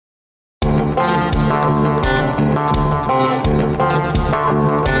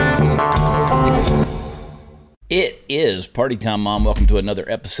is party time, Mom. Welcome to another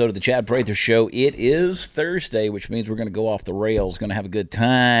episode of the Chad Prather Show. It is Thursday, which means we're going to go off the rails, going to have a good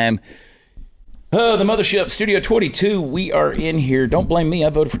time. Oh, the mothership, Studio 22. We are in here. Don't blame me. I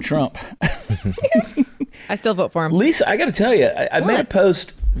voted for Trump. I still vote for him. Lisa, I got to tell you, I made a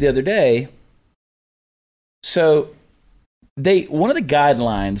post the other day. So one of the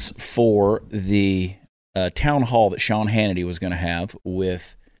guidelines for the town hall that Sean Hannity was going to have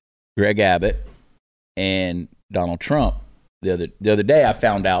with Greg Abbott and Donald Trump, the other day I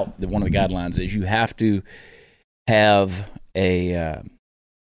found out that one of the guidelines is you have to have a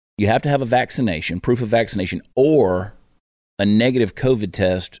vaccination, proof of vaccination, or a negative COVID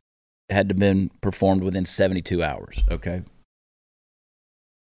test had to have been performed within 72 hours, okay?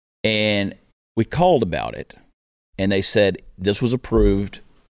 And we called about it, and they said this was approved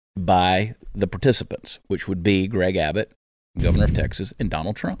by the participants, which would be Greg Abbott, governor of Texas, and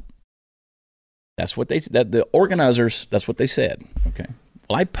Donald Trump. That's what the organizers, that's what they said, okay?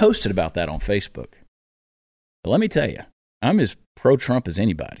 Well, I posted about that on Facebook. But let me tell you, I'm as pro-Trump as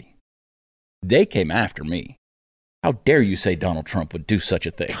anybody. They came after me. How dare you say Donald Trump would do such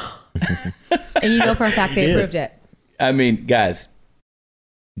a thing? And you know for a fact they approved it. I mean, guys,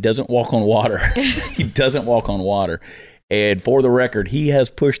 he doesn't walk on water. He doesn't walk on water. And for the record, he has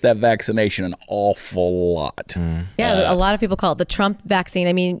pushed that vaccination an awful lot. Yeah, a lot of people call it the Trump vaccine.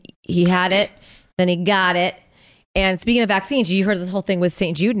 I mean, he had it, then he got it. And speaking of vaccines, you heard this whole thing with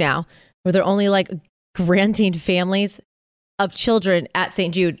St. Jude now, where they're only like granting families of children at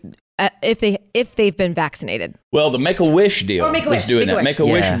St. Jude if they've been vaccinated. Well, the Make-A-Wish deal was doing that.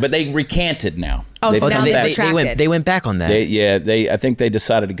 Make-A-Wish, yeah. but they recanted now. Oh, so now they retracted. They went back on that. I think they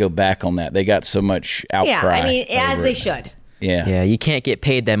decided to go back on that. They got so much outcry. Yeah, I mean, as they should. Yeah, you can't get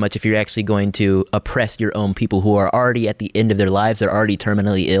paid that much if you're actually going to oppress your own people who are already at the end of their lives. They're already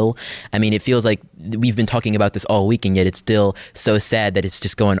terminally ill. I mean, it feels like we've been talking about this all week, and yet it's still so sad that it's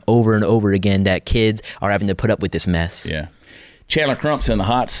just going over and over again that kids are having to put up with this mess. Yeah. Chandler Crump's in the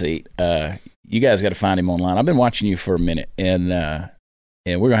hot seat. You guys got to find him online. I've been watching you for a minute, and we're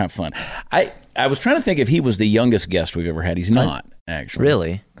going to have fun. I was trying to think if he was the youngest guest we've ever had. He's not, actually.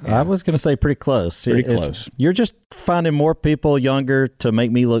 Really? Yeah. I was going to say pretty close. Pretty close. You're just finding more people younger to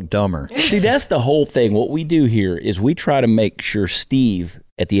make me look dumber. See, that's the whole thing. What we do here is we try to make sure Steve,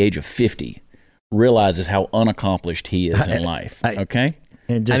 at the age of 50, realizes how unaccomplished he is in life. Okay?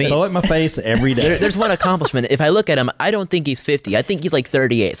 And just throw it in my face every day. There's one accomplishment. If I look at him, I don't think he's 50. I think he's like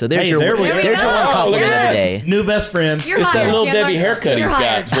 38. So there's your one compliment of the day. New best friend. You're it's hired, that little Chandler. Debbie haircut he's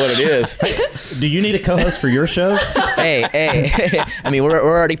got. Is what it is. Do you need a co-host for your show? Hey. I mean, we're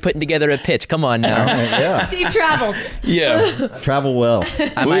already putting together a pitch. Come on now. Yeah. Steve travels. Yeah. Travel well.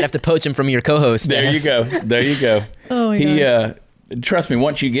 I might have to poach him from your co-host. There you go. Oh, my gosh. Trust me,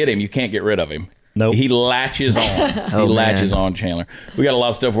 once you get him, you can't get rid of him. Nope. He latches on. Latches on, Chandler. We got a lot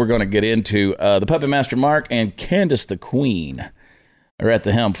of stuff we're going to get into. The Puppet Master Mark and Candace the Queen are at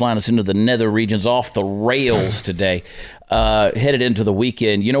the helm, flying us into the nether regions, off the rails today. Headed into the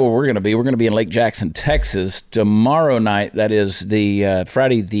weekend. You know where we're going to be? We're going to be in Lake Jackson, Texas, tomorrow night. That is the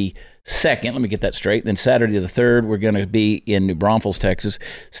Friday the 2nd. Let me get that straight. Then Saturday the 3rd, we're going to be in New Braunfels, Texas.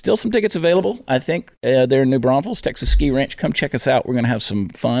 Still some tickets available, I think, there in New Braunfels, Texas Ski Ranch. Come check us out. We're going to have some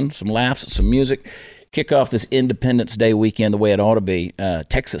fun, some laughs, some music. Kick off this Independence Day weekend the way it ought to be,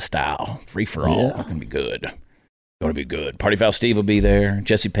 Texas style, free for all. It's going to be good. Going to be good. Party Foul Steve will be there.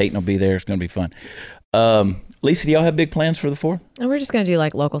 Jesse Payton will be there. It's going to be fun. Lisa, do y'all have big plans for the 4th? And we're just going to do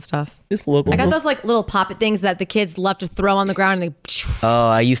like local stuff. Just local. I got those like little poppet things that the kids love to throw on the ground. And Oh,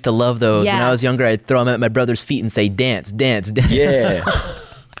 I used to love those. Yes. When I was younger, I'd throw them at my brother's feet and say, dance, dance, dance. Yeah.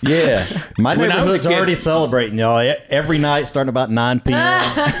 Yeah. My neighborhood's already celebrating, y'all. Every night, starting about 9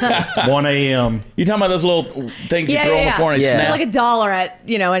 p.m., 1 a.m. You talking about those little things you throw on the floor and snap? Like $1 at,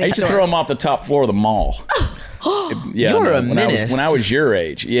 any I used to throw them off the top floor of the mall. Yeah, you're a menace. When I was your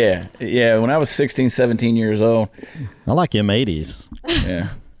age, yeah. When I was 16, 17 years old. I like M80s. Yeah.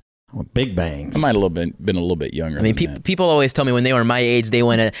 Big bangs. I might have been a little bit younger. I mean, people always tell me when they were my age, they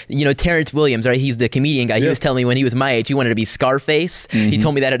want to, Terrence Williams, right? He's the comedian guy. He was telling me when he was my age, he wanted to be Scarface. He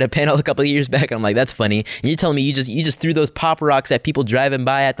told me that at a panel a couple of years back. And I'm like, that's funny. And you're telling me you just threw those pop rocks at people driving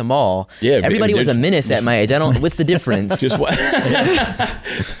by at the mall. Yeah. Everybody was a menace at my age. What's the difference? Just what?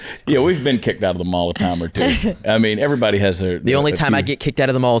 Yeah, we've been kicked out of the mall a time or two. I mean, everybody has their. The only time I get kicked out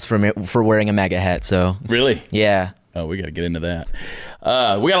of the mall is for wearing a MAGA hat. So really, yeah. Oh, we got to get into that.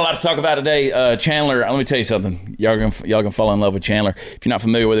 We got a lot to talk about today. Chandler, let me tell you something. Y'all gonna fall in love with Chandler if you're not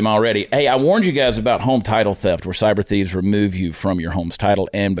familiar with him already. Hey, I warned you guys about home title theft, where cyber thieves remove you from your home's title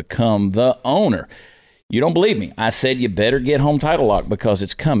and become the owner. You don't believe me. I said you better get Home Title Lock because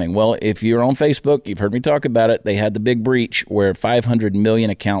it's coming. Well, if you're on Facebook, you've heard me talk about it. They had the big breach where 500 million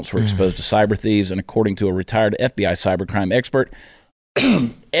accounts were exposed to cyber thieves. And according to a retired FBI cybercrime expert,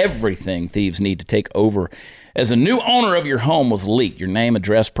 everything thieves need to take over as a new owner of your home was leaked. Your name,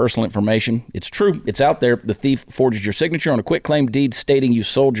 address, personal information. It's true. It's out there. The thief forges your signature on a quitclaim deed stating you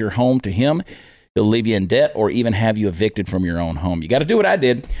sold your home to him. He'll leave you in debt or even have you evicted from your own home. You got to do what I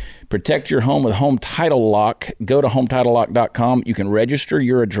did. Protect your home with Home Title Lock. Go to HometitleLock.com. You can register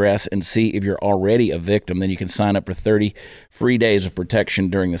your address and see if you're already a victim. Then you can sign up for 30 free days of protection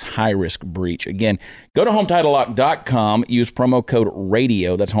during this high-risk breach. Again, go to HometitleLock.com. Use promo code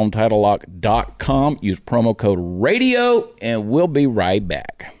RADIO. That's HometitleLock.com. Use promo code RADIO, and we'll be right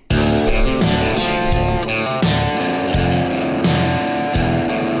back.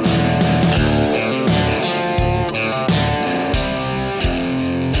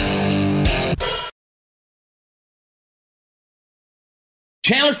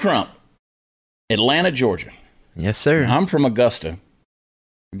 Chandler Crump, Atlanta, Georgia. Yes, sir. I'm from Augusta.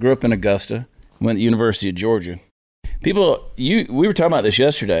 I grew up in Augusta. Went to the University of Georgia. We were talking about this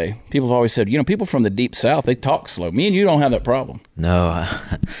yesterday. People have always said, people from the deep South, they talk slow. Me and you don't have that problem. No,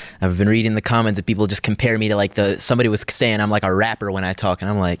 I've been reading the comments and people just compare me to somebody was saying I'm like a rapper when I talk, and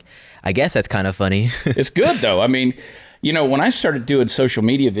I'm like, I guess that's kind of funny. It's good though. I mean, when I started doing social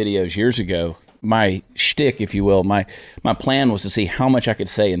media videos years ago, my shtick, if you will, my plan was to see how much I could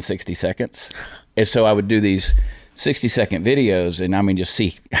say in 60 seconds. And so I would do these 60-second videos and just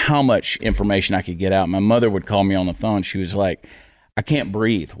see how much information I could get out. My mother would call me on the phone. She was like, I can't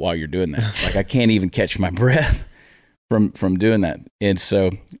breathe while you're doing that. Like I can't even catch my breath from doing that. And so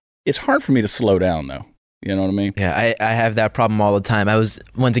it's hard for me to slow down though. You know what I mean? Yeah, I have that problem all the time. I was,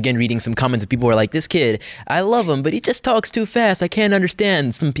 once again, reading some comments and people were like, this kid, I love him, but he just talks too fast. I can't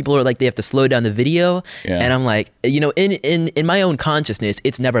understand. Some people are like, they have to slow down the video. Yeah. And I'm like, in my own consciousness,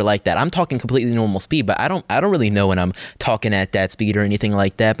 it's never like that. I'm talking completely normal speed, but I don't really know when I'm talking at that speed or anything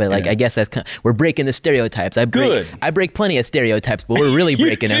like that. But I guess that's we're breaking the stereotypes. I break plenty of stereotypes, but we're really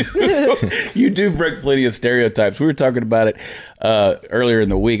breaking them. You do break plenty of stereotypes. We were talking about it earlier in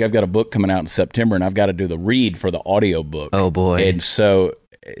the week. I've got a book coming out in September, and I've got to do the read for the audio book. Oh boy. And so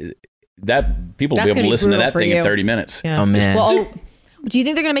that people will be able to listen to that thing in 30 minutes. Yeah. Oh man. Well, do you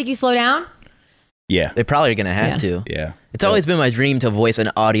think they're going to make you slow down? Yeah. They're probably going to have to. Yeah. It's always been my dream to voice an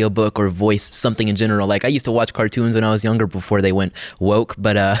audiobook or voice something in general. Like I used to watch cartoons when I was younger before they went woke,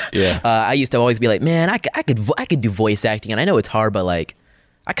 but I used to always be like, man, I could do voice acting, and I know it's hard, but like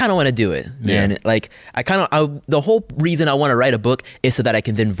I kind of want to do it, man. Yeah. Like the whole reason I want to write a book is so that I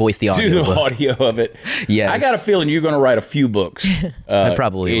can then voice the audio. Do the audio of it. Yeah. I got a feeling you're going to write a few books. I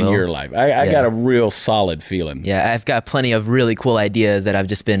probably in will. Your life. I got a real solid feeling. Yeah, I've got plenty of really cool ideas that I've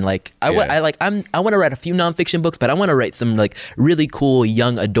just been like, I want to write a few nonfiction books, but I want to write some like really cool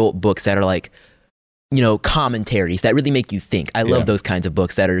young adult books that are like, commentaries that really make you think. I love those kinds of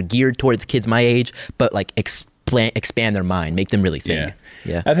books that are geared towards kids my age, but like expand their mind, make them really think.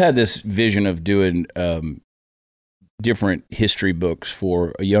 Yeah. I've had this vision of doing different history books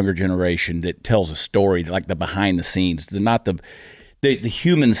for a younger generation that tells a story, like the behind the scenes, not the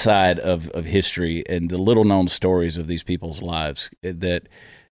human side of history and the little known stories of these people's lives that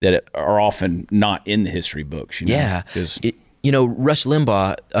are often not in the history books. Yeah. Rush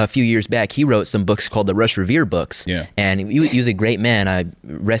Limbaugh, a few years back, he wrote some books called the Rush Revere books. Yeah. And he was a great man. I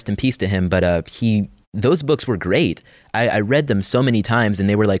rest in peace to him. But those books were great. I read them so many times, and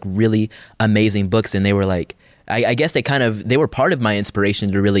they were like really amazing books. And they were like, I guess they were part of my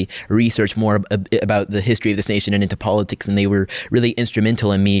inspiration to really research more about the history of this nation and into politics. And they were really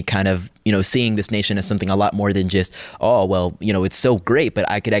instrumental in me kind of, seeing this nation as something a lot more than just, it's so great, but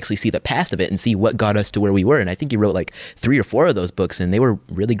I could actually see the past of it and see what got us to where we were. And I think he wrote like 3 or 4 of those books, and they were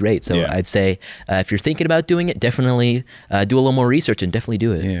really great. So I'd say if you're thinking about doing it, definitely do a little more research and definitely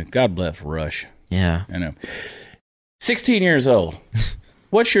do it. Yeah. God bless Rush. Yeah. I know. 16 years old.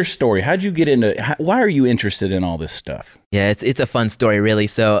 What's your story? How'd you get into? Why are you interested in all this stuff? Yeah, it's a fun story, really.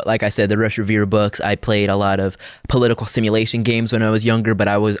 So, like I said, the Rush Revere books. I played a lot of political simulation games when I was younger, but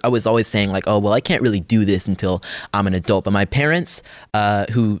I was always saying like, oh well, I can't really do this until I'm an adult. But my parents,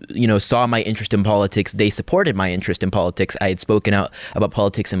 who saw my interest in politics, they supported my interest in politics. I had spoken out about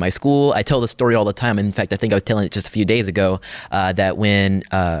politics in my school. I tell the story all the time. In fact, I think I was telling it just a few days ago that when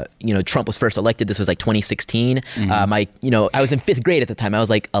Trump was first elected, this was like 2016. Mm-hmm. I was in 5th grade at the time. I was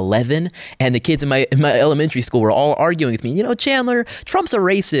like 11, and the kids in my elementary school were all arguing with with me, Chandler, Trump's a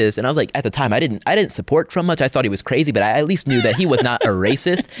racist. And I was like, at the time, I didn't support Trump much. I thought he was crazy, but I at least knew that he was not a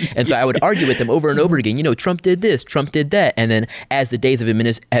racist. And so I would argue with him over and over again, Trump did this, Trump did that. And then as the days of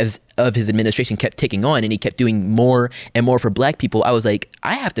his administration kept ticking on and he kept doing more and more for black people, I was like,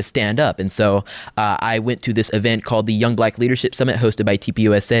 I have to stand up. And so I went to this event called the Young Black Leadership Summit hosted by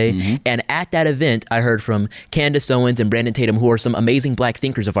TPUSA. And at that event, I heard from Candace Owens and Brandon Tatum, who are some amazing black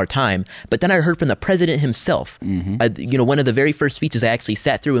thinkers of our time. But then I heard from the president himself. One of the very first speeches I actually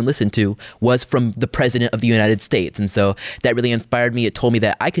sat through and listened to was from the president of the United States. And so that really inspired me. It told me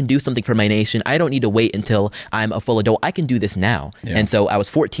that I can do something for my nation. I don't need to wait until I'm a full adult. I can do this now. Yeah. And so I was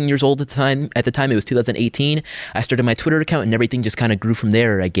 14 years old at the time. It was 2018. I started my Twitter account and everything just kind of grew from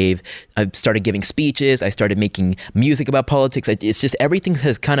there. I started giving speeches. I started making music about politics. It's just everything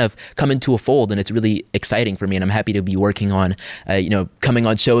has kind of come into a fold, and it's really exciting for me. And I'm happy to be working on, coming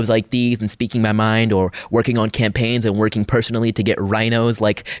on shows like these and speaking my mind, or working on campaigns and working personally to get rhinos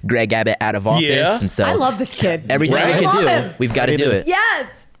like Greg Abbott out of office. Yeah. And so I love this kid. Everything we can do, him. we've got to do it.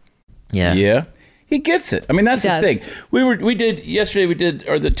 Yes. Yeah. Yeah. He gets it. I mean, that's the thing. We did yesterday,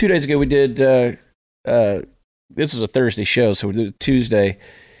 or 2 days ago, we did, this was a Thursday show, so we did Tuesday.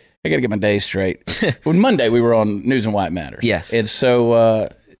 I got to get my days straight. On Monday, we were on News and Why It Matters. Yes. And so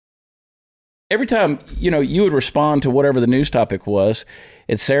every time, you would respond to whatever the news topic was,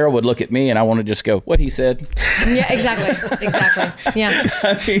 and Sarah would look at me and I want to just go, what he said? Yeah, exactly. Yeah.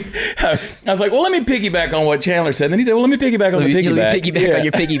 I was like, well, let me piggyback on what Chandler said. And then he said, well, let me piggyback on the piggyback. Let me piggyback on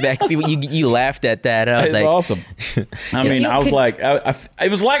your piggyback. You laughed at that. I was like, awesome. I mean, I was like, it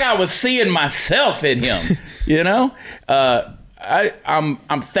was like I was seeing myself in him,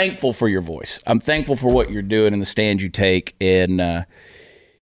 I'm thankful for your voice. I'm thankful for what you're doing and the stand you take. And, a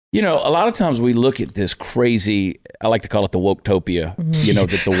lot of times we look at this crazy, I like to call it the woketopia,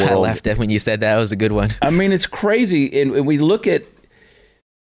 that the world. I laughed at when you said that. That was a good one. I mean, it's crazy. And we look at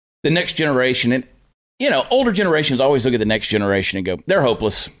the next generation, and, older generations always look at the next generation and go, they're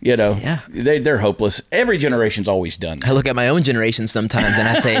hopeless. Yeah. They're hopeless. Every generation's always done that. I look at my own generation sometimes and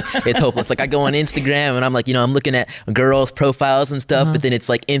I say it's hopeless. Like I go on Instagram and I'm like, I'm looking at girls' profiles and stuff, but then it's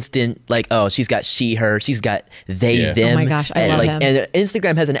like instant, like, oh, she's got she, her, she's got they, them. Oh my gosh, I love them. And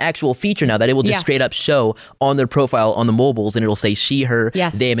Instagram has an actual feature now that it will just straight up show on their profile on the mobiles, and it'll say she, her,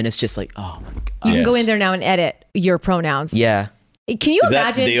 them, and it's just like, oh my God. You can go in there now and edit your pronouns. Yeah. Can you imagine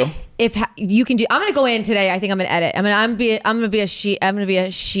imagine that the deal? If you can do? I'm going to go in today. I think I'm going to edit. I'm going to be a she. I'm going to be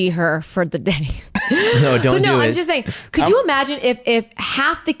a she, her for the day. No, don't but no, do it. I'm just saying. Could you imagine if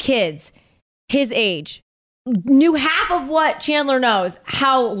half the kids his age knew half of what Chandler knows?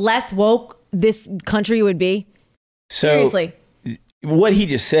 How less woke this country would be. Seriously, what he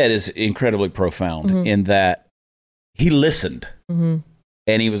just said is incredibly profound in that he listened and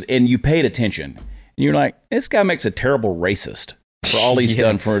you paid attention. And you're like, this guy makes a terrible racist for all he's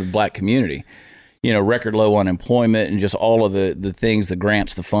done for the black community. Record low unemployment and just all of the things, the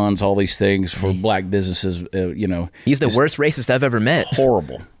grants, the funds, all these things for black businesses. He's the worst racist I've ever met.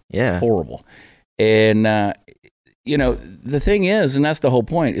 Horrible. Yeah. Horrible. And, the thing is, and that's the whole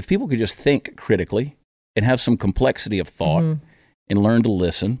point, if people could just think critically and have some complexity of thought and learn to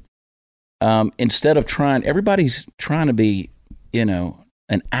listen, instead of everybody's trying to be,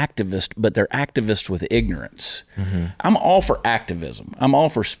 an activist, but they're activists with ignorance. I'm all for activism. I'm all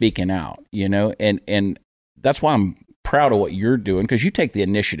for speaking out, and that's why I'm proud of what you're doing, because you take the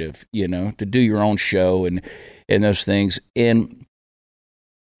initiative, to do your own show and those things. And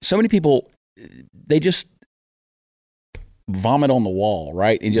so many people, they just vomit on the wall,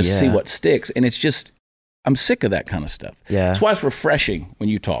 right? And just see what sticks. And it's just, I'm sick of that kind of stuff. Yeah. That's why it's refreshing when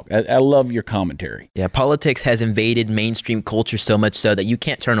you talk. I love your commentary. Yeah, politics has invaded mainstream culture so much so that you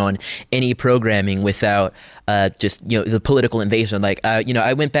can't turn on any programming without just, the political invasion. Like,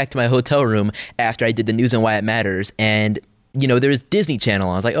 I went back to my hotel room after I did the News and Why It Matters, and there's Disney Channel.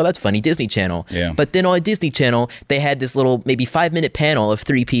 I was like, oh, that's funny, Disney Channel. Yeah. But then on Disney Channel, they had this little maybe 5-minute panel of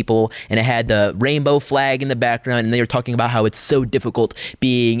 3 people, and it had the rainbow flag in the background, and they were talking about how it's so difficult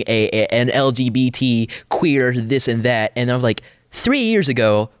being an LGBT queer, this and that. And I was like, 3 years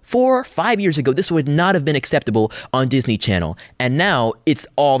ago, 4, 5 years ago, this would not have been acceptable on Disney Channel. And now it's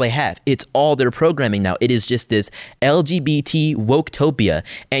all they have. It's all their programming now. It is just this LGBT woketopia.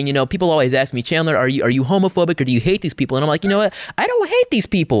 And, people always ask me, Chandler, are you homophobic or do you hate these people? And I'm like, you know what? I don't hate these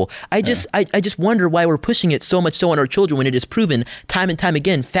people. I just wonder why we're pushing it so much so on our children when it is proven time and time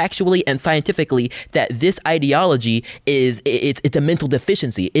again, factually and scientifically, that this ideology it's a mental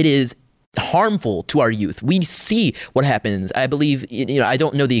deficiency. It is harmful to our youth. We see what happens. I believe, I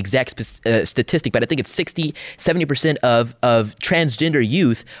don't know the exact statistic, but I think it's 70% of transgender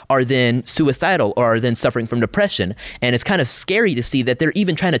youth are then suicidal or are then suffering from depression. And it's kind of scary to see that they're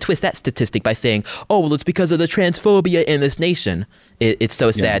even trying to twist that statistic by saying, oh, well, it's because of the transphobia in this nation. It's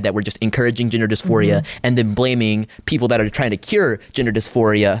so sad that we're just encouraging gender dysphoria and then blaming people that are trying to cure gender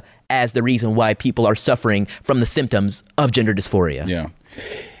dysphoria as the reason why people are suffering from the symptoms of gender dysphoria. Yeah.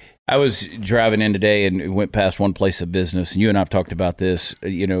 I was driving in today and went past one place of business, and you and I have talked about this.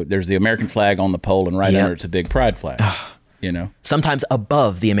 There's the American flag on the pole, and right under it's a big pride flag. Sometimes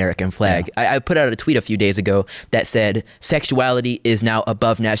above the American flag. Yeah. I put out a tweet a few days ago that said, sexuality is now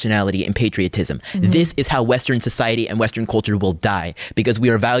above nationality and patriotism. This is how Western society and Western culture will die, because we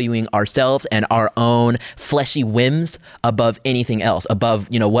are valuing ourselves and our own fleshy whims above anything else, above,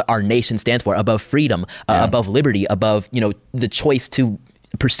 what our nation stands for, above freedom, above liberty, above, the choice to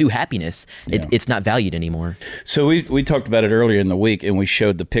pursue happiness. It's not valued anymore. So we talked about it earlier in the week, and we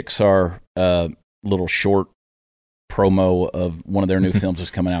showed the Pixar little short promo of one of their new films that's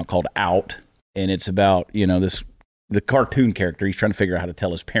coming out called Out, and it's about the cartoon character. He's trying to figure out how to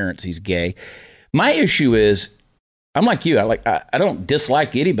tell his parents he's gay. My issue is, I'm like you. I don't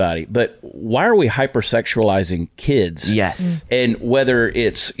dislike anybody, but why are we hypersexualizing kids? Yes. And whether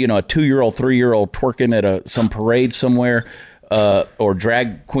it's a 2-year-old, 3-year-old twerking at some parade somewhere, or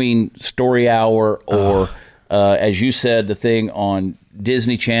drag queen story hour, or as you said, the thing on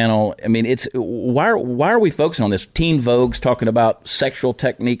Disney Channel. I mean, it's why are we focusing on this? Teen Vogue's talking about sexual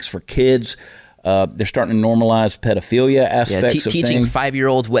techniques for kids. They're starting to normalize pedophilia aspects of teaching things.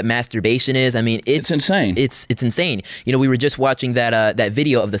 5-year-olds what masturbation is. I mean, it's insane. It's insane. We were just watching that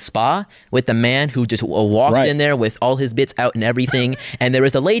video of the spa with the man who just walked in there with all his bits out and everything. And there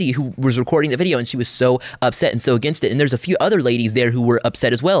was a lady who was recording the video, and she was so upset and so against it. And there's a few other ladies there who were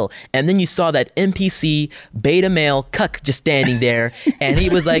upset as well. And then you saw that NPC beta male cuck just standing there, and he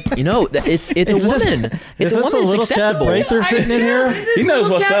was like, it's a woman. It's is this a little Chad Prather sitting in here? He knows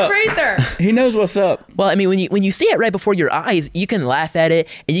what's up. He knows what's up. Well, I mean, when you see it right before your eyes, you can laugh at it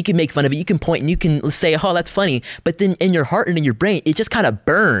and you can make fun of it. You can point and you can say, "Oh, that's funny," but then in your heart and in your brain, it just kind of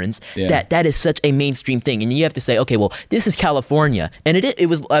burns that is such a mainstream thing, and you have to say, "Okay, well, this is California," and it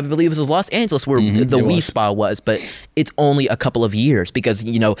was, I believe, it was Los Angeles where the Wii Spa was, but it's only a couple of years because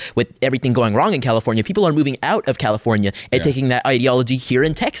with everything going wrong in California, people are moving out of California and taking that ideology here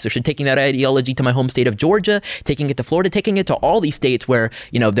in Texas, and taking that ideology to my home state of Georgia, taking it to Florida, taking it to all these states where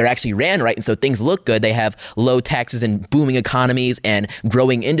they're actually ran right, and so things look good. They have low taxes and booming economies and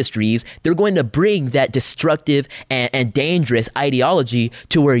growing industries. They're going to bring that destructive and dangerous ideology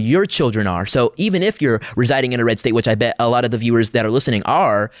to where your children are. So even if you're residing in a red state, which I bet a lot of the viewers that are listening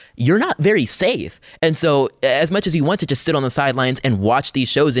are, you're not very safe. And so as much as you want to just sit on the sidelines and watch these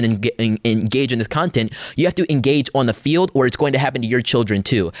shows and engage in this content, you have to engage on the field, or it's going to happen to your children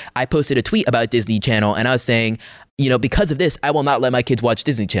too. I posted a tweet about Disney Channel, and I was saying, because of this, I will not let my kids watch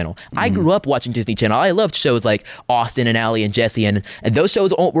Disney Channel. I grew up watching Disney Channel. I loved shows like Austin and Ally and Jesse, and those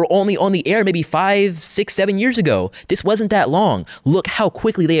shows were only on the air maybe 5, 6, 7 years ago. This wasn't that long. Look how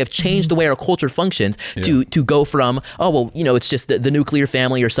quickly they have changed the way our culture functions to go from, it's just the nuclear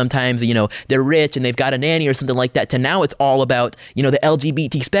family, or sometimes, they're rich and they've got a nanny or something like that, to now it's all about, the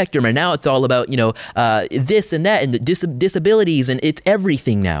LGBT spectrum, and now it's all about, this and that and the disabilities, and it's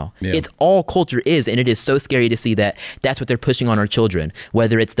everything now. Yeah. It's all culture is, and it is so scary to see that that's what they're pushing on our children,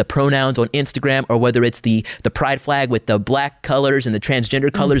 whether it's the pronouns on Instagram or whether it's the pride flag with the black colors and the transgender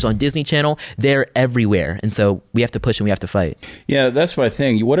colors on Disney Channel. They're everywhere, and so we have to push and we have to fight. Yeah, that's my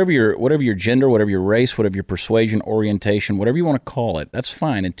thing. Whatever your gender, whatever your race, whatever your persuasion, orientation, whatever you want to call it, that's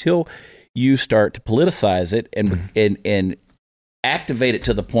fine until you start to politicize it and activate it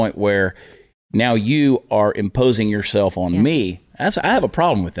to the point where now you are imposing yourself on me. I have a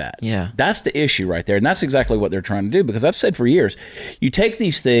problem with that. Yeah. That's the issue right there. And that's exactly what they're trying to do, because I've said for years, you take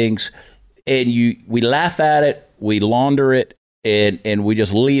these things and we laugh at it, we launder it, and we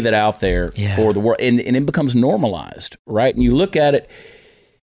just leave it out there for the world. And it becomes normalized, right? And you look at it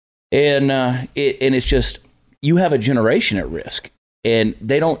and it's just, you have a generation at risk. And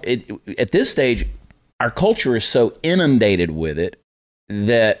they don't, at this stage, our culture is so inundated with it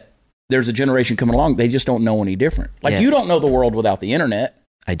that there's a generation coming along, they just don't know any different. Like, you don't know the world without the internet.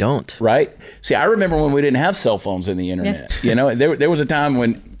 I don't. Right? See, I remember when we didn't have cell phones in the internet. Yeah. There was a time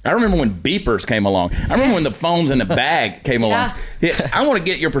when, I remember when beepers came along. I remember when the phones in the bag came along. Yeah, I want to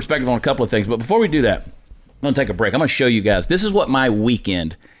get your perspective on a couple of things. But before we do that, I'm going to take a break. I'm going to show you guys. This is what my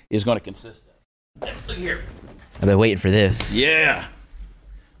weekend is going to consist of. Look here. I've been waiting for this. Yeah.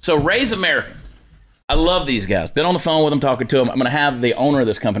 So Raise American. I love these guys. Been on the phone with them, talking to them. I'm going to have the owner of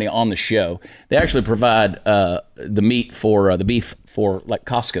this company on the show. They actually provide the meat for the beef for like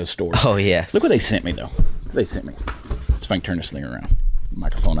Costco stores. Oh, yes. Look what they sent me, though. Look what they sent me. Let's see if I can turn this thing around.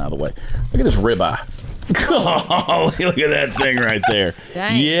 Microphone out of the way. Look at this ribeye. Oh, look at that thing right there.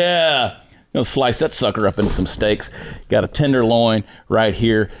 Dang. Yeah. Gonna slice that sucker up into some steaks. Got a tenderloin right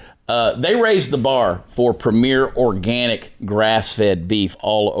here. They raised the bar for premier organic grass-fed beef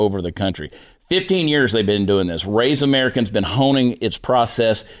all over the country. 15 years they've been doing this. Raise American's been honing its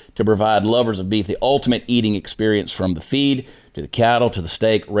process to provide lovers of beef the ultimate eating experience, from the feed to the cattle to the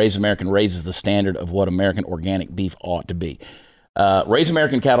steak. Raise American raises the standard of what American organic beef ought to be. Raise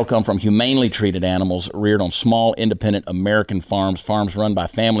American cattle come from humanely treated animals reared on small, independent American farms run by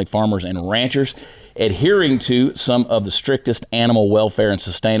family farmers and ranchers, adhering to some of the strictest animal welfare and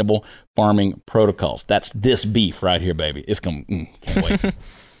sustainable farming protocols. That's this beef right here, baby. It's can't wait.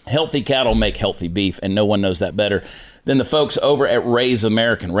 Healthy cattle make healthy beef, and no one knows that better than the folks over at Raise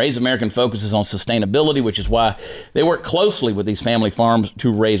American. Raise American focuses on sustainability, which is why they work closely with these family farms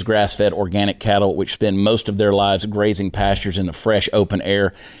to raise grass-fed organic cattle, which spend most of their lives grazing pastures in the fresh, open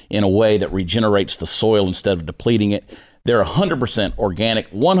air in a way that regenerates the soil instead of depleting it. They're 100%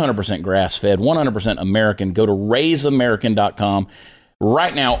 organic, 100% grass-fed, 100% American. Go to raiseamerican.com.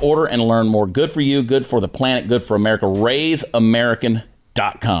 Right now, order and learn more. Good for you, good for the planet, good for America. raiseamerican.com.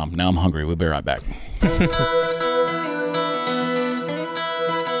 Now I'm hungry. We'll be right back.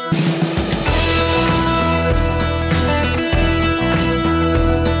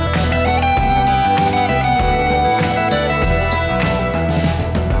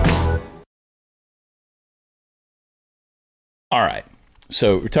 All right.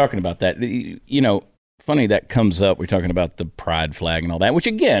 So we're talking about that. You know, funny that comes up. We're talking about the pride flag and all that, which,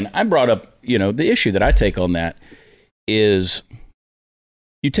 again, I brought up, you know, the issue that I take on that is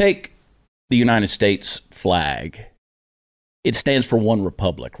you take the United States flag. It stands for one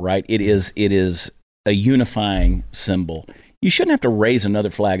republic, right? It is a unifying symbol. You shouldn't have to raise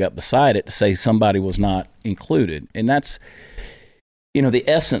another flag up beside it to say somebody was not included. And that's, you know, the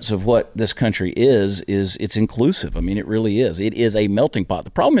essence of what this country is it's inclusive. I mean, it really is. It is a melting pot.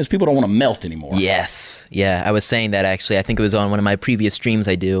 The problem is people don't want to melt anymore. Yes. Yeah, I was saying that actually. I think it was on one of my previous streams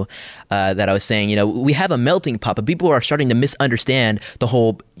I do that I was saying, you know, we have a melting pot, but people are starting to misunderstand the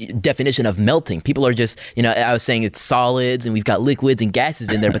whole definition of melting. People are just, you know, I was saying it's solids and we've got liquids and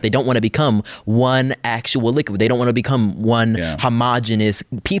gases in there, but they don't want to become one actual liquid. They don't want to become one homogenous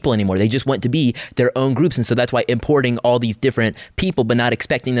people anymore. They just want to be their own groups. And so that's why importing all these different people, but not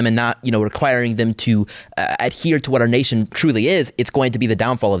expecting them and not, you know, requiring them to adhere to what our nation truly is, it's going to be the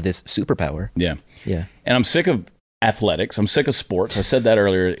downfall of this superpower. Yeah. Yeah. And I'm sick of athletics. I'm sick of sports. I said that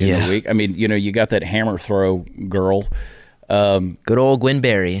earlier in the week. I mean, you know, you got that hammer throw girl. Good old Gwen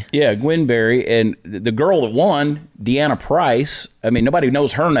Berry. Yeah, Gwen Berry. And the girl that won, Deanna Price, I mean, nobody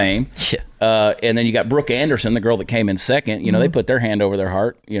knows her name. Yeah. And then you got Brooke Anderson, the girl that came in second. You know, they put their hand over their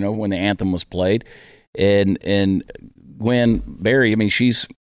heart, you know, when the anthem was played. And Gwen Berry, I mean, she's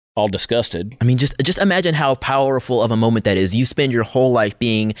all disgusted. I mean, just imagine how powerful of a moment that is. You spend your whole life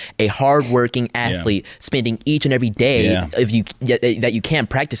being a hardworking athlete, spending each and every day that you can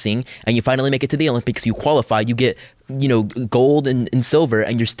practicing, and you finally make it to the Olympics. You qualify. You get, you know, gold and silver,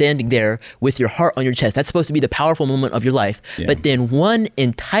 and you're standing there with your heart on your chest. That's supposed to be the powerful moment of your life. Yeah. But then one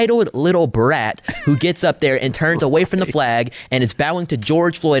entitled little brat who gets up there and turns away from the flag and is bowing to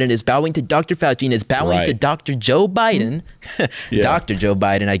George Floyd and is bowing to Dr. Fauci and is bowing to Dr. Joe Biden, Dr. Joe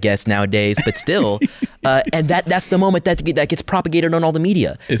Biden, I guess nowadays, but still, and that's the moment that gets propagated on all the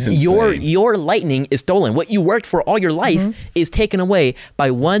media. Your lightning is stolen. What you worked for all your life is taken away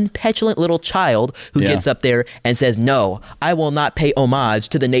by one petulant little child who gets up there and says, "No, I will not pay homage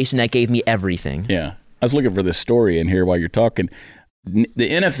to the nation that gave me everything." Yeah. I was looking for this story in here while you're talking. The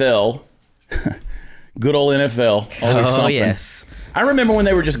NFL, good old NFL, always something. Yes. I remember when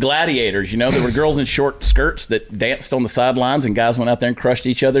they were just gladiators, you know, there were girls in short skirts that danced on the sidelines and guys went out there and crushed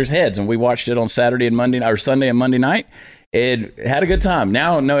each other's heads. And we watched it on Sunday and Monday night. And had a good time.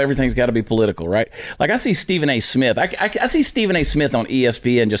 Now, no, everything's got to be political, right? Like I see Stephen A. Smith. I see Stephen A. Smith on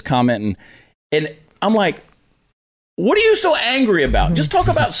ESPN just commenting. And I'm like, what are you so angry about? Just talk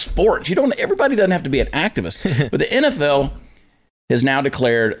about sports. Everybody doesn't have to be an activist. But the NFL has now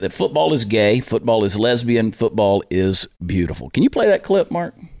declared that football is gay, football is lesbian, football is beautiful. Can you play that clip,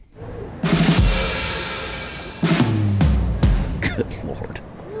 Mark? Good Lord.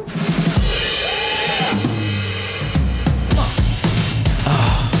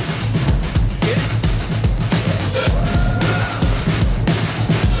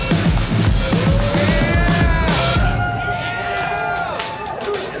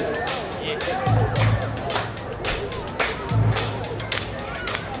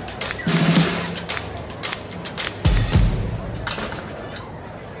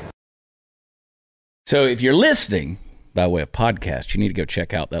 So if you're listening by way of podcast, you need to go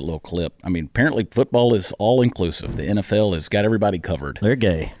check out that little clip. I mean, apparently football is all inclusive. The NFL has got everybody covered. They're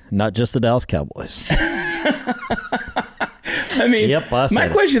gay, not just the Dallas Cowboys. I mean, yep, my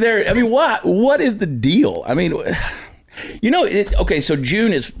question there, I mean, what is the deal? I mean, okay, so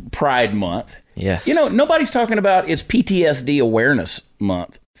June is Pride Month. Yes. Nobody's talking about it's PTSD Awareness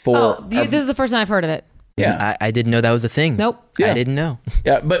Month. This is the first time I've heard of it. Yeah. I didn't know that was a thing. Nope. Yeah. I didn't know.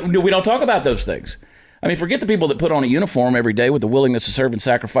 Yeah, but we don't talk about those things. I mean, forget the people that put on a uniform every day with the willingness to serve and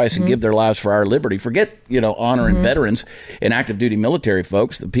sacrifice and give their lives for our liberty. Forget, honoring veterans and active duty military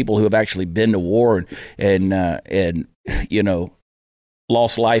folks, the people who have actually been to war and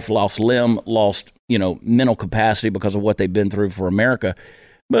lost life, lost limb, lost, mental capacity because of what they've been through for America.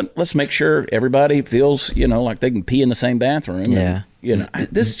 But let's make sure everybody feels, like they can pee in the same bathroom. Yeah. And,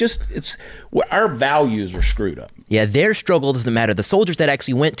 our values are screwed up. Yeah, their struggle doesn't matter. The soldiers that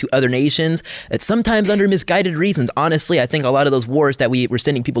actually went to other nations, sometimes under misguided reasons. Honestly, I think a lot of those wars that we were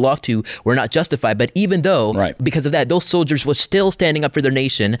sending people off to were not justified. But even though, because of that, those soldiers were still standing up for their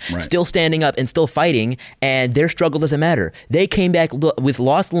nation, still standing up and still fighting, and their struggle doesn't matter. They came back with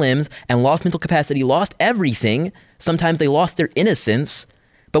lost limbs and lost mental capacity, lost everything. Sometimes they lost their innocence.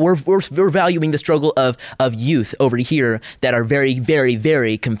 But we're valuing the struggle of youth over here that are very, very,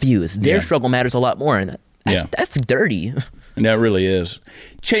 very confused. Their struggle matters a lot more, and that's dirty. And that really is.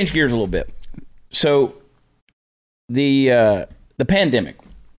 Change gears a little bit. So the pandemic,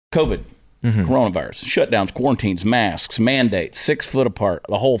 COVID, coronavirus, shutdowns, quarantines, masks, mandates, 6 foot apart,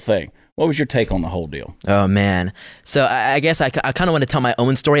 the whole thing. What was your take on the whole deal? Oh, man. So I guess I kind of want to tell my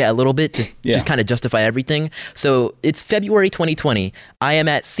own story a little bit to just kind of justify everything. So it's February 2020. I am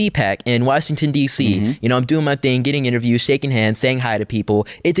at CPAC in Washington, D.C. I'm doing my thing, getting interviews, shaking hands, saying hi to people.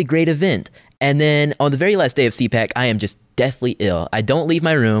 It's a great event. And then on the very last day of CPAC, I am just deathly ill. I don't leave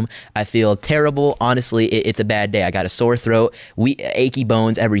my room. I feel terrible. Honestly, it's a bad day. I got a sore throat, achy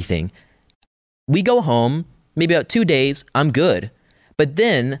bones, everything. We go home, maybe about 2 days, I'm good. But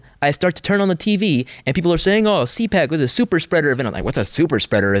then I start to turn on the TV and people are saying, oh, CPAC was a super spreader event. I'm like, what's a super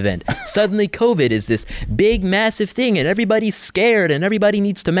spreader event? Suddenly COVID is this big, massive thing and everybody's scared and everybody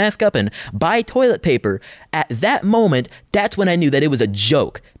needs to mask up and buy toilet paper. At that moment, that's when I knew that it was a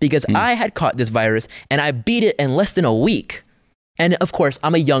joke because I had caught this virus and I beat it in less than a week. And of course,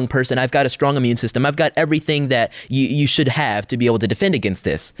 I'm a young person. I've got a strong immune system. I've got everything that you should have to be able to defend against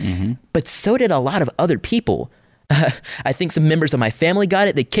this. But so did a lot of other people. I think some members of my family got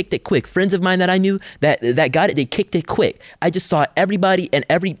it. They kicked it quick. Friends of mine that I knew that got it, they kicked it quick. I just saw everybody and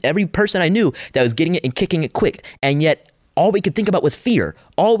every person I knew that was getting it and kicking it quick. And yet all we could think about was fear.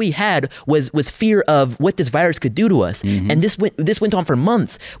 All we had was fear of what this virus could do to us. And this went on for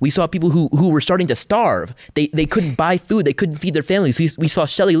months. We saw people who were starting to starve. They couldn't buy food. They couldn't feed their families. We saw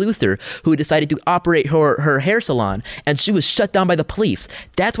Shelley Luther, who decided to operate her hair salon, and she was shut down by the police.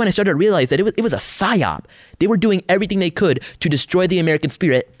 That's when I started to realize that it was a psyop. They were doing everything they could to destroy the American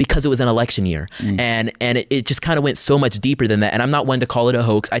spirit because it was an election year. And it just kind of went so much deeper than that. And I'm not one to call it a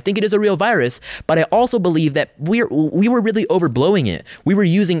hoax. I think it is a real virus, but I also believe that we were really overblowing it. We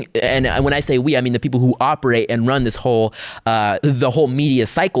were using, and when I say we, I mean the people who operate and run this whole, the whole media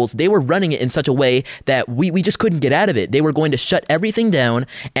cycles, they were running it in such a way that we just couldn't get out of it. They were going to shut everything down.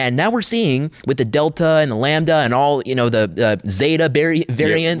 And now we're seeing with the Delta and the Lambda and all, the Zeta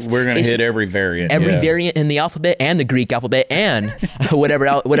variants. We're going to hit every variant. Every variant in the alphabet and the Greek alphabet and whatever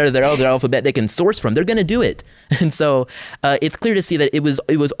their other alphabet they can source from. They're going to do it. And so it's clear to see that it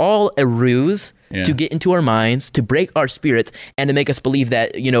was all a ruse to get into our minds, to break our spirits, and to make us believe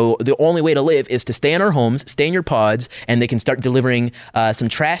that, the only way to live is to stay in our homes, stay in your pods, and they can start delivering some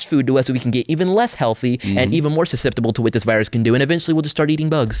trash food to us so we can get even less healthy and even more susceptible to what this virus can do. And eventually we'll just start eating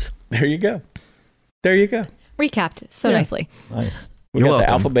bugs. There you go. Recapped so nicely. Nice. We got the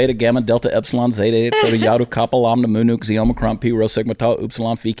Alpha, Beta, Gamma, Delta, Epsilon, Zeta, Eta, Theta, Iota, Kappa, Lambda, Mu, Nu, Xi, Omicron, Pi, Rho, Sigma, Tau,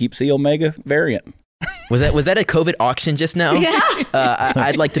 Upsilon, Phi, Keep, Psi, Omega variant. Was that a COVID auction just now? Yeah.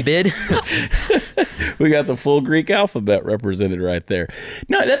 I'd like to bid. We got the full Greek alphabet represented right there.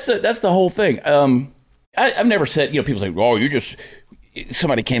 No, that's the whole thing. I've never said, people say, oh,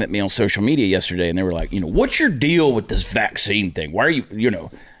 somebody came at me on social media yesterday and they were like, what's your deal with this vaccine thing? Why are you,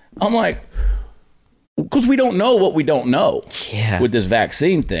 I'm like, because we don't know what we don't know with this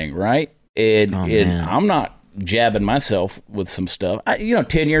vaccine thing, right? And I'm not jabbing myself with some stuff.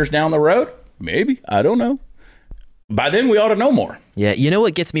 10 years down the road, maybe. I don't know. By then, we ought to know more. Yeah,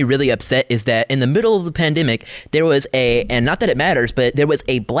 what gets me really upset is that in the middle of the pandemic, there was and not that it matters, but there was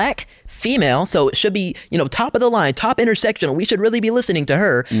a black female, so it should be, top of the line, top intersectional. We should really be listening to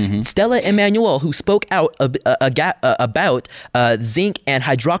her, Stella Emanuel, who spoke out about zinc and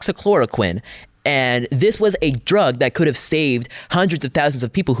hydroxychloroquine. And this was a drug that could have saved hundreds of thousands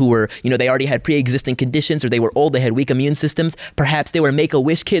of people who were, they already had pre-existing conditions, or they were old, they had weak immune systems. Perhaps they were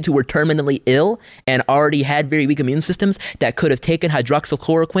Make-A-Wish kids who were terminally ill and already had very weak immune systems that could have taken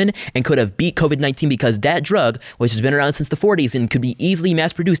hydroxychloroquine and could have beat COVID-19, because that drug, which has been around since the 40s and could be easily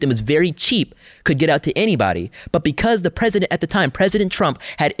mass produced and was very cheap, could get out to anybody. But because the president at the time, President Trump,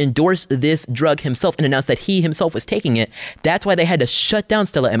 had endorsed this drug himself and announced that he himself was taking it, that's why they had to shut down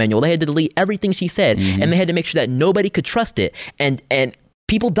Stella Emanuel. They had to delete everything she said, and they had to make sure that nobody could trust it. And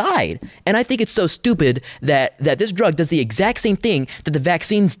people died. And I think it's so stupid that this drug does the exact same thing that the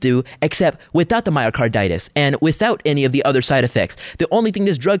vaccines do, except without the myocarditis and without any of the other side effects. The only thing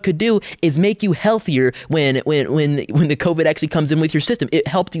this drug could do is make you healthier when the COVID actually comes in with your system. It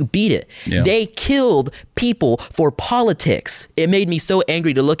helped you beat it. Yeah. They killed people for politics. It made me so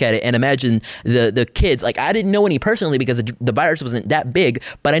angry to look at it and imagine the kids. Like, I didn't know any personally because the virus wasn't that big,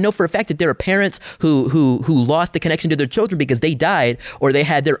 but I know for a fact that there are parents who lost the connection to their children because they died, or they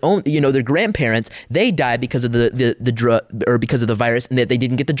had their own, their grandparents, they died because of the drug, or because of the virus, and that they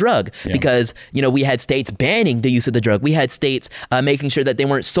didn't get the drug. Yeah. Because, we had states banning the use of the drug. We had states making sure that they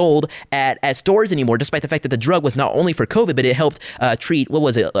weren't sold at stores anymore, despite the fact that the drug was not only for COVID, but it helped treat,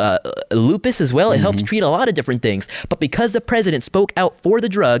 lupus as well. It helped treat a lot of different things. But because the president spoke out for the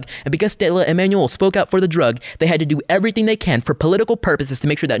drug, and because Stella Emanuel spoke out for the drug, they had to do everything they can for political purposes to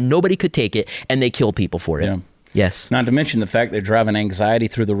make sure that nobody could take it, and they killed people for it. Yeah. Yes. Not to mention the fact they're driving anxiety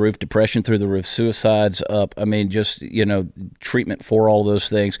through the roof, depression through the roof, suicides up. I mean, just, treatment for all those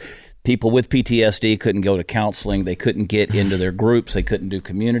things. People with PTSD couldn't go to counseling. They couldn't get into their groups. They couldn't do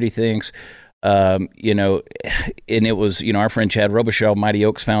community things. And it was, our friend Chad Robichaud, Mighty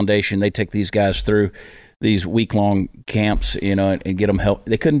Oaks Foundation, they take these guys through these week-long camps, and get them help.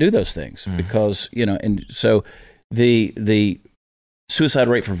 They couldn't do those things because, and so the suicide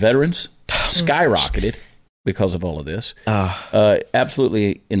rate for veterans skyrocketed because of all of this.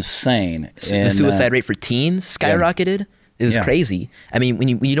 Absolutely insane. And the suicide rate for teens skyrocketed. Yeah. It was crazy. I mean, when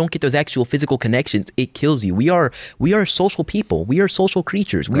you don't get those actual physical connections, it kills you. We are social people. We are social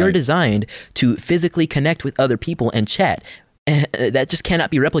creatures. We are designed to physically connect with other people and chat. And that just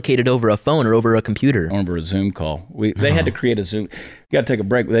cannot be replicated over a phone or over a computer. Or over a Zoom call. They had to create a Zoom. Got to take a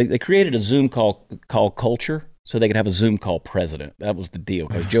break. They created a Zoom call called Culture, so they could have a Zoom call president. That was the deal,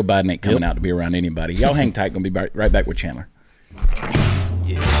 because Joe Biden ain't coming out to be around anybody. Y'all hang tight. Going to be right back with Chandler.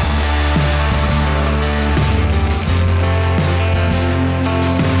 Yeah.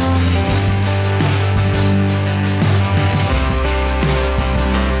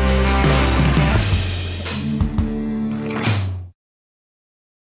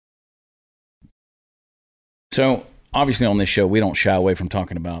 So obviously on this show, we don't shy away from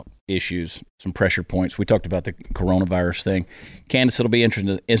talking about issues, some pressure points. We talked about the coronavirus thing. Candace, it'll be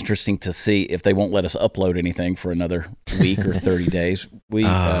interesting to see if they won't let us upload anything for another week or 30 days. We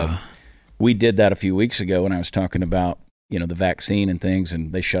did that a few weeks ago when I was talking about, the vaccine and things,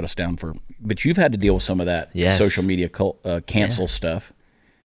 and they shut us down but you've had to deal with some of that social media cancel stuff.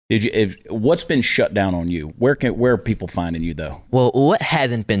 What's been shut down on you? Where are people finding you, though? Well, what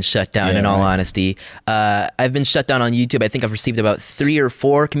hasn't been shut down, in all honesty? I've been shut down on YouTube. I think I've received about 3 or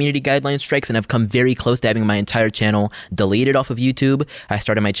 4 community guideline strikes, and I've come very close to having my entire channel deleted off of YouTube. I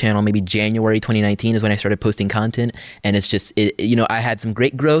started my channel maybe January 2019 is when I started posting content, and it's just, I had some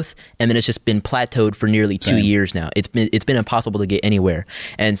great growth, and then it's just been plateaued for nearly 2 years now. It's been impossible to get anywhere.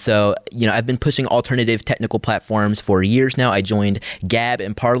 And so, I've been pushing alternative technical platforms for years now. I joined Gab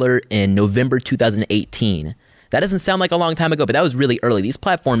and Parler in November 2018. That doesn't sound like a long time ago, but that was really early. These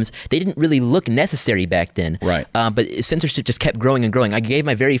platforms, they didn't really look necessary back then. Right. But censorship just kept growing and growing. I gave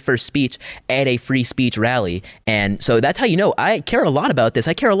my very first speech at a free speech rally. And so that's how I care a lot about this.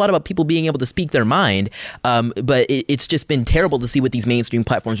 I care a lot about people being able to speak their mind. But it's just been terrible to see what these mainstream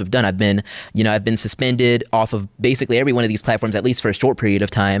platforms have done. I've been suspended off of basically every one of these platforms, at least for a short period of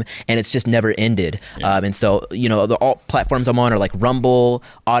time, and it's just never ended. Yeah. And so, the alt platforms I'm on are like Rumble,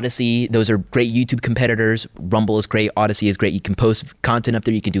 Odyssey. Those are great YouTube competitors. Rumble is great. Odyssey is great. You can post content up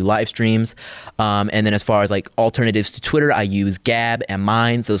there. You can do live streams. And then as far as like alternatives to Twitter, I use Gab and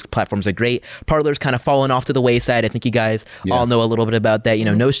Minds. Those platforms are great. Parler's kind of fallen off to the wayside. I think you guys all know a little bit about that.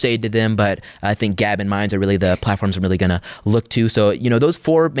 No shade to them, but I think Gab and Minds are really the platforms I'm really going to look to. So, those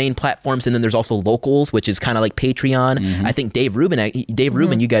 4 main platforms. And then there's also Locals, which is kind of like Patreon. Mm-hmm. I think Dave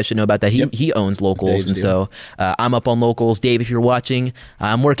Rubin, you guys should know about that. He owns Locals. And so I'm up on Locals. Dave, if you're watching,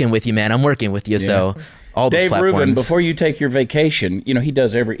 I'm working with you, man. I'm working with you. Yeah. So all those Dave Rubin, before you take your vacation, he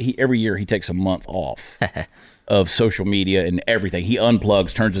does every year he takes a month off of social media and everything. He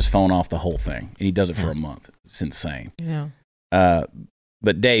unplugs, turns his phone off, the whole thing, and he does it for a month. It's insane. Yeah.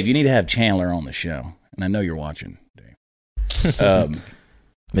 But Dave, you need to have Chandler on the show, and I know you're watching, Dave.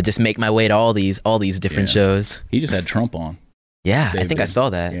 But just make my way to all these different shows. He just had Trump on. Yeah, Dave I think did. I saw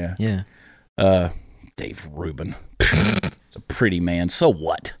that. Yeah. Dave Rubin. He's a pretty man. So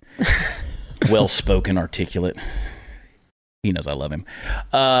what? Well-spoken, articulate. He knows I love him.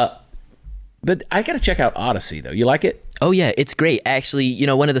 But I got to check out Odyssey, though. You like it? Oh yeah, it's great. Actually,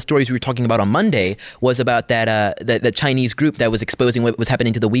 one of the stories we were talking about on Monday was about that Chinese group that was exposing what was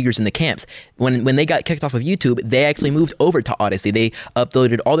happening to the Uyghurs in the camps. When they got kicked off of YouTube, they actually moved over to Odyssey. They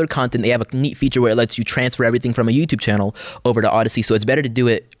uploaded all their content. They have a neat feature where it lets you transfer everything from a YouTube channel over to Odyssey. So it's better to do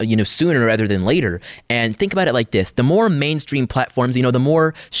it, sooner rather than later. And think about it like this: the more mainstream platforms, the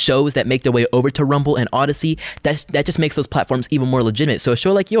more shows that make their way over to Rumble and Odyssey, that just makes those platforms even more legitimate. So a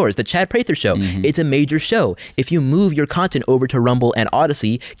show like yours, the Chad Prather Show, it's a major show. If you move your content over to Rumble and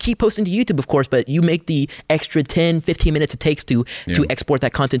Odyssey, keep posting to YouTube, of course, but you make the extra 10, 15 minutes it takes to export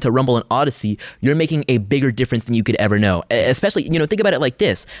that content to Rumble and Odyssey, you're making a bigger difference than you could ever know. Especially, think about it like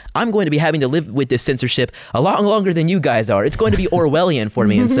this. I'm going to be having to live with this censorship a lot longer than you guys are. It's going to be Orwellian for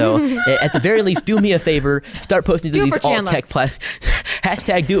me. And so at the very least, do me a favor, start posting to these alt-tech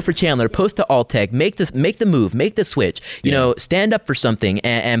hashtag do it for Chandler, post to alt-tech, make the move, make the switch, stand up for something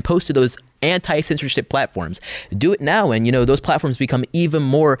and post to those anti-censorship platforms. Do it now, and those platforms become even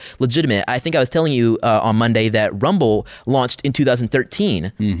more legitimate. I think I was telling you on Monday that Rumble launched in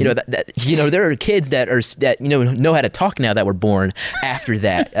 2013. There are kids that know how to talk now that were born after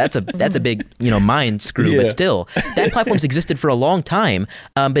that. That's a big mind screw. But still, that platform's existed for a long time,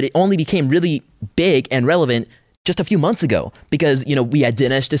 but it only became really big and relevant just a few months ago because we had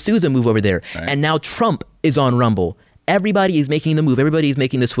Dinesh D'Souza move over there, and now Trump is on Rumble. Everybody is making the move. Everybody is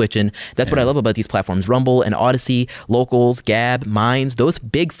making the switch. And that's what I love about these platforms. Rumble and Odyssey, Locals, Gab, Minds, those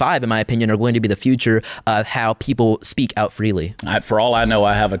big five, in my opinion, are going to be the future of how people speak out freely. For all I know,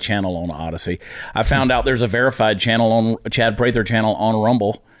 I have a channel on Odyssey. I found out there's a verified channel on Chad Prather channel on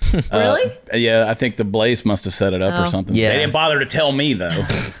Rumble. Really? Yeah, I think the Blaze must have set it up or something. Yeah. They didn't bother to tell me, though.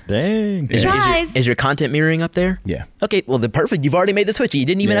 Dang. Is your content mirroring up there? Yeah. Okay, well, perfect. You've already made the switch. You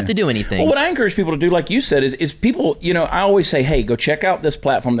didn't even have to do anything. Well, what I encourage people to do, like you said, is people, I always say, hey, go check out this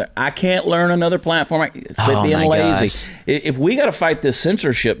platform. I can't learn another platform. Quit being lazy. Gosh. If we got to fight this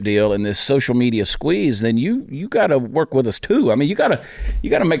censorship deal and this social media squeeze, then you got to work with us too. I mean, you got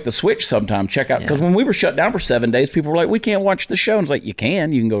to make the switch sometime. Check out, because when we were shut down for 7 days, people were like, we can't watch the show. And it's like, you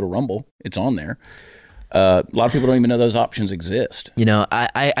can go to Rumble. It's on there. A lot of people don't even know those options exist.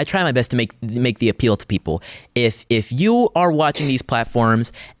 I try my best to make the appeal to people. If you are watching these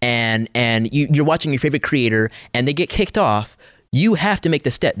platforms and you're watching your favorite creator and they get kicked off, you have to make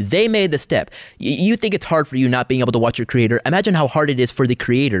the step. They made the step. You think it's hard for you not being able to watch your creator. Imagine how hard it is for the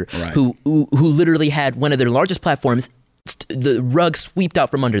creator who literally had one of their largest platforms, the rug swept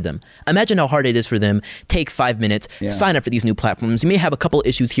out from under them. Imagine how hard it is for them. Take 5 minutes, sign up for these new platforms. You may have a couple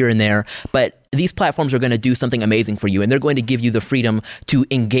issues here and there, but these platforms are going to do something amazing for you, and they're going to give you the freedom to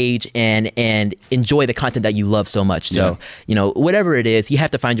engage and enjoy the content that you love so much. So, whatever it is, you have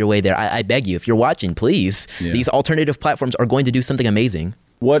to find your way there. I beg you, if you're watching, please. These alternative platforms are going to do something amazing.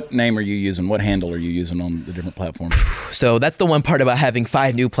 What name are you using? What handle are you using on the different platforms? So that's the one part about having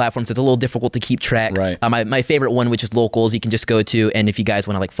 5 new platforms. It's a little difficult to keep track. Right. My favorite one, which is Locals, you can just go to, and if you guys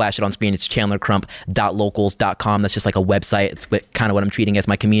want to flash it on screen, it's chandlercrump.locals.com. That's just like a website. It's kind of what I'm treating as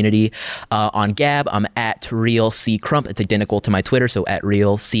my community. On Gab, I'm at RealCCrump. It's identical to my Twitter, so at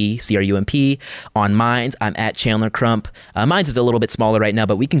RealCCrump. On Minds, I'm at Chandler Crump. Minds is a little bit smaller right now,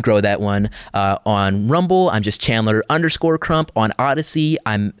 but we can grow that one. On Rumble, I'm just Chandler_Crump. On Odyssey,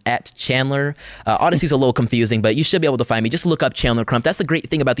 I'm at Chandler. Odyssey's a little confusing, but you should be able to find me. Just look up Chandler Crump. That's the great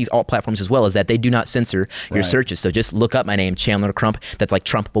thing about these alt platforms as well, is that they do not censor your searches. So just look up my name, Chandler Crump. That's like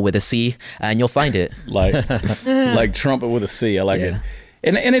Trump, but with a C, and you'll find it. Like Trump, but with a C. I like it.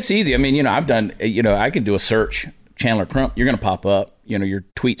 And it's easy. I mean, I've done, I can do a search, Chandler Crump. You're going to pop up. Your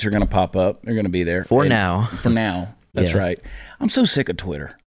tweets are going to pop up. They're going to be there. For now. That's right. I'm so sick of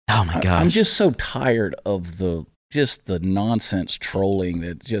Twitter. Oh my gosh. I'm just so tired of the nonsense trolling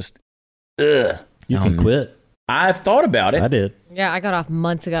that just, ugh. You can quit. I've thought about it. I did. Yeah, I got off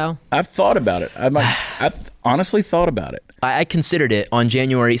months ago. I've thought about it. I've honestly thought about it. I considered it on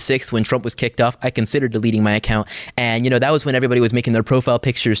January 6th when Trump was kicked off. I considered deleting my account. And, that was when everybody was making their profile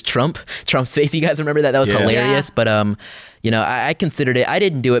pictures Trump's face. You guys remember that? That was hilarious. Yeah. But, I considered it. I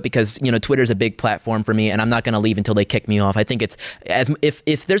didn't do it because, Twitter's a big platform for me, and I'm not going to leave until they kick me off. I think it's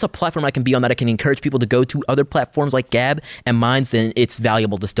if there's a platform I can be on that I can encourage people to go to other platforms like Gab and Minds, then it's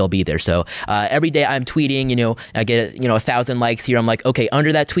valuable to still be there. So every day I'm tweeting, I get 1,000 likes here. I'm like, okay,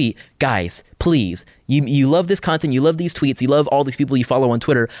 under that tweet, guys, please, you love this content, you love these tweets, you love all these people you follow on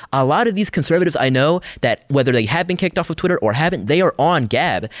Twitter. A lot of these conservatives I know that whether they have been kicked off of Twitter or haven't, they are on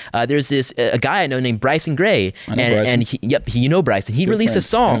Gab. There's a guy I know named Bryson Gray, and you know Bryson. He released a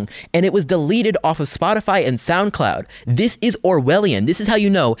song and it was deleted off of Spotify and SoundCloud. This is Orwellian. This is how you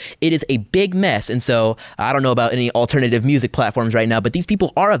know it is a big mess. And so I don't know about any alternative music platforms right now, but these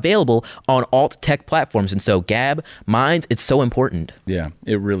people are available on alt tech platforms. And so Gab, Minds, it's so important. Yeah,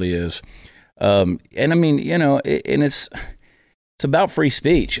 it really is. And I mean, and it's about free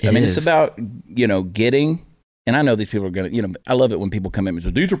speech. It's about, getting, and I know these people are going to, I love it when people come in and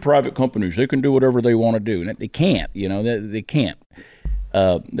say, these are private companies. They can do whatever they want to do. And they can't, they can't.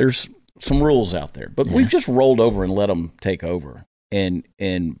 There's some rules out there, but we've just rolled over and let them take over and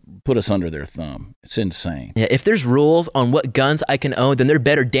put us under their thumb. It's insane. Yeah, if there's rules on what guns I can own, then there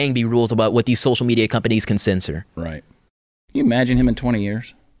better dang be rules about what these social media companies can censor. Right. Can you imagine him in 20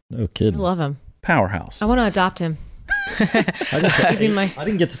 years? No kidding. I love him. Powerhouse. I want to adopt him. I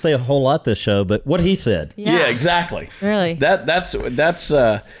didn't get to say a whole lot this show, but what he said. Yeah, exactly. Really? That's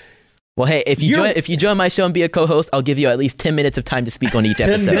well, hey, if you join my show and be a co-host, I'll give you at least 10 minutes of time to speak on each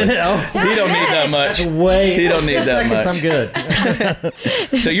episode. 10 minutes? Oh, he don't need that much. He don't need that much. I'm good.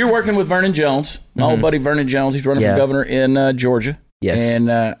 So you're working with Vernon Jones, my old buddy Vernon Jones. He's running for governor in Georgia. Yes. And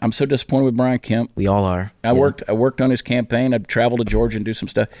I'm so disappointed with Brian Kemp. We all are. I worked on his campaign. I'd travel to Georgia and do some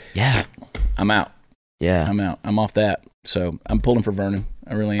stuff. Yeah. I'm out. Yeah. I'm out. I'm off that. So I'm pulling for Vernon.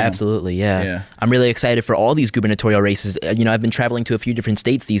 I really am. Absolutely, yeah. I'm really excited for all these gubernatorial races. I've been traveling to a few different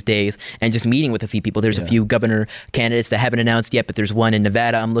states these days and just meeting with a few people. There's a few governor candidates that haven't announced yet, but there's one in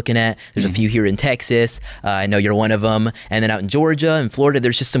Nevada I'm looking at. There's a few here in Texas. I know you're one of them. And then out in Georgia and Florida,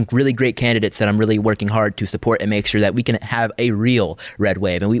 there's just some really great candidates that I'm really working hard to support and make sure that we can have a real red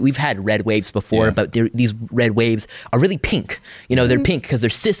wave. And we've had red waves before, but these red waves are really pink. They're pink because they're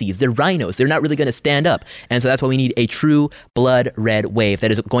sissies. They're rhinos. They're not really going to stand up. And so that's why we need a true blood red wave that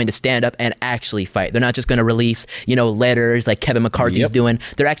is going to stand up and actually fight. They're not just going to release, letters like Kevin McCarthy's doing.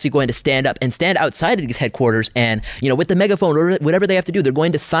 They're actually going to stand up and stand outside of these headquarters and, with the megaphone or whatever they have to do, they're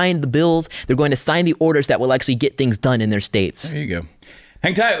going to sign the bills. They're going to sign the orders that will actually get things done in their states. There you go.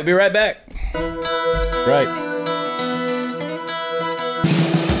 Hang tight. We'll be right back. Right.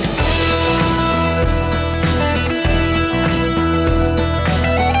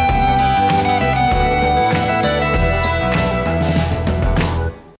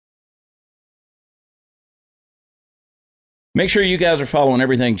 Make sure you guys are following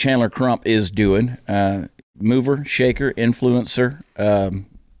everything Chandler Crump is doing. Mover, shaker, influencer,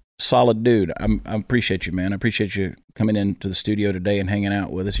 solid dude. I appreciate you, man. I appreciate you coming into the studio today and hanging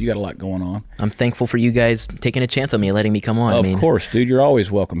out with us. You got a lot going on. I'm thankful for you guys taking a chance on me and letting me come on. Of course, dude. You're always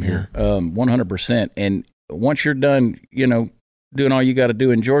welcome here. 100%. And once you're done, doing all you got to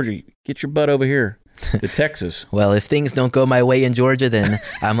do in Georgia, get your butt over here to Texas. Well, if things don't go my way in Georgia, then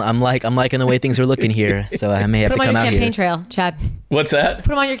I'm liking the way things are looking here. So I may have to come out here. Put them on your campaign trail, Chad. What's that? Put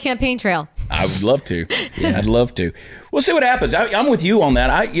them on your campaign trail. I would love to. I'd love to. We'll see what happens. I'm with you on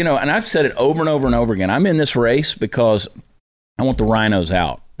that. And I've said it over and over and over again. I'm in this race because I want the rhinos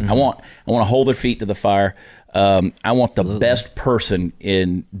out. I want to hold their feet to the fire. I want the best person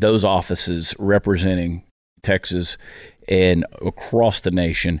in those offices representing Texas and across the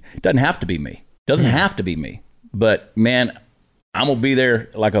nation. Doesn't have to be me. Doesn't have to be me, but man, I'm going to be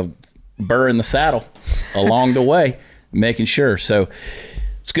there like a burr in the saddle along the way, making sure. So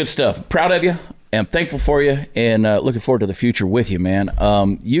it's good stuff. Proud of you. I'm thankful for you and looking forward to the future with you, man.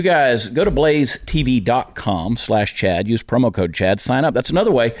 You guys go to blazetv.com/Chad. Use promo code Chad. Sign up. That's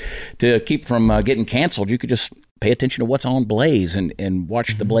another way to keep from getting canceled. You could just pay attention to what's on Blaze and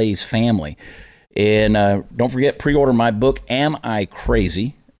watch the Blaze family. And don't forget, pre-order my book, Am I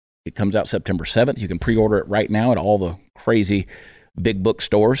Crazy? It comes out September 7th. You can pre-order it right now at all the crazy big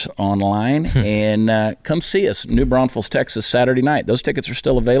bookstores online. And come see us, New Braunfels, Texas, Saturday night. Those tickets are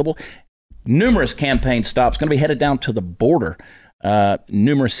still available. Numerous campaign stops. Going to be headed down to the border.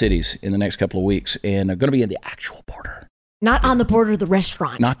 Numerous cities in the next couple of weeks. And going to be in the actual border. Not on the border of the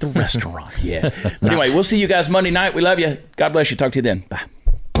restaurant. Not the restaurant, yeah. But anyway, we'll see you guys Monday night. We love you. God bless you. Talk to you then. Bye.